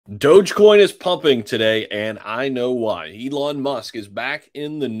Dogecoin is pumping today, and I know why. Elon Musk is back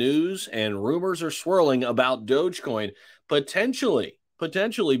in the news, and rumors are swirling about Dogecoin potentially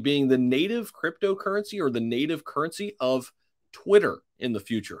being the native cryptocurrency or the native currency of Twitter in the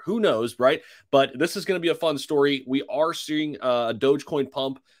future. Who knows, right? But this is going to be a fun story. We are seeing a Dogecoin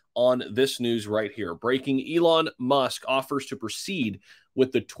pump on this news right here. Breaking: Elon Musk offers to proceed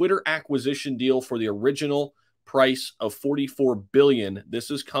with the Twitter acquisition deal for the original price of 44 billion.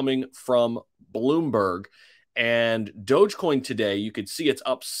 This is coming from Bloomberg. And Dogecoin today, you could see it's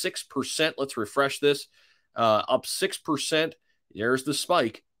up 6%. Let's refresh this. Up 6%. There's the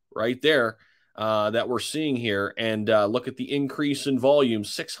spike right there that we're seeing here. And look at the increase in volume: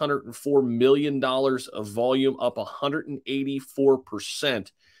 $604 million of volume, up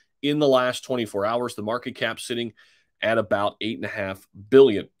 184% in the last 24 hours. The market cap sitting at about $8.5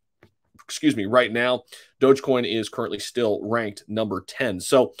 billion. Right now, Dogecoin is currently still ranked number 10.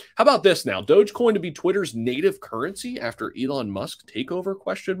 So how about this now? Dogecoin to be Twitter's native currency after Elon Musk takeover?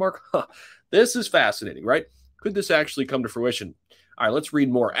 Huh. This is fascinating, right? Could this actually come to fruition? All right, let's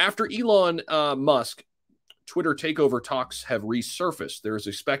read more. After Elon Musk Twitter takeover talks have resurfaced, there is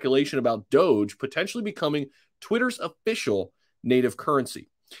a speculation about Doge potentially becoming Twitter's official native currency.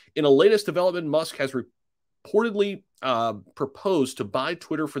 In a latest development, Musk has reportedly proposed to buy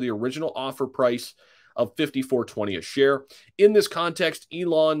Twitter for the original offer price of $54.20 a share. In this context,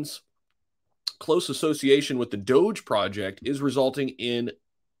 Elon's close association with the Doge project is resulting in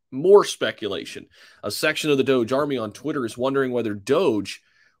more speculation. A section of the Doge army on Twitter is wondering whether Doge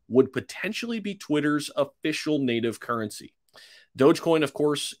would potentially be Twitter's official native currency. Dogecoin, of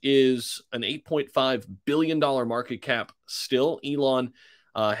course, is an $8.5 billion market cap still. Elon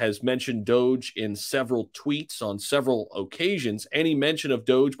has mentioned Doge in several tweets on several occasions. Any mention of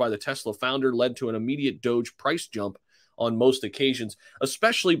Doge by the Tesla founder led to an immediate Doge price jump on most occasions,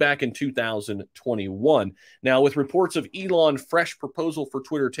 especially back in 2021. Now, with reports of Elon's fresh proposal for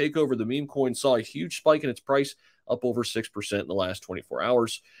Twitter takeover, the meme coin saw a huge spike in its price, up over 6% in the last 24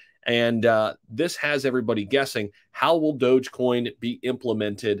 hours. And this has everybody guessing, how will Dogecoin be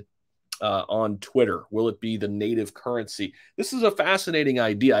implemented on Twitter? Will it be the native currency? This is a fascinating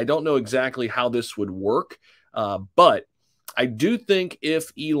idea. I don't know exactly how this would work, but I do think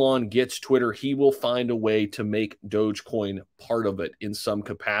if Elon gets Twitter, he will find a way to make Dogecoin part of it in some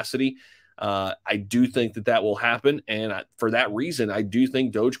capacity. I do think that will happen. And for that reason, I do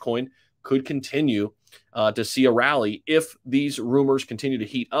think Dogecoin could continue to see a rally if these rumors continue to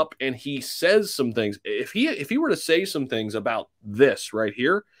heat up and he says some things. If he were to say some things about this right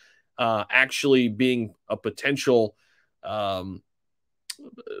here, actually being a potential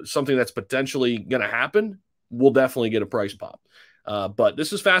something that's potentially going to happen, we'll definitely get a price pop. But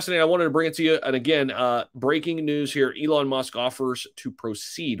this is fascinating. I wanted to bring it to you. And again, breaking news here: Elon Musk offers to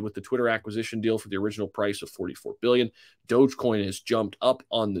proceed with the Twitter acquisition deal for the original price of $44 billion. Dogecoin has jumped up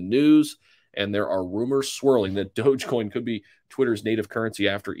on the news, and there are rumors swirling that Dogecoin could be Twitter's native currency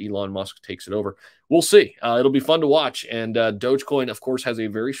after Elon Musk takes it over. We'll see. It'll be fun to watch. And Dogecoin, of course, has a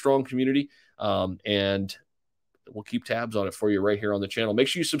very strong community, and we'll keep tabs on it for you right here on the channel. Make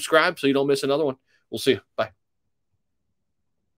sure you subscribe so you don't miss another one. We'll see you. Bye.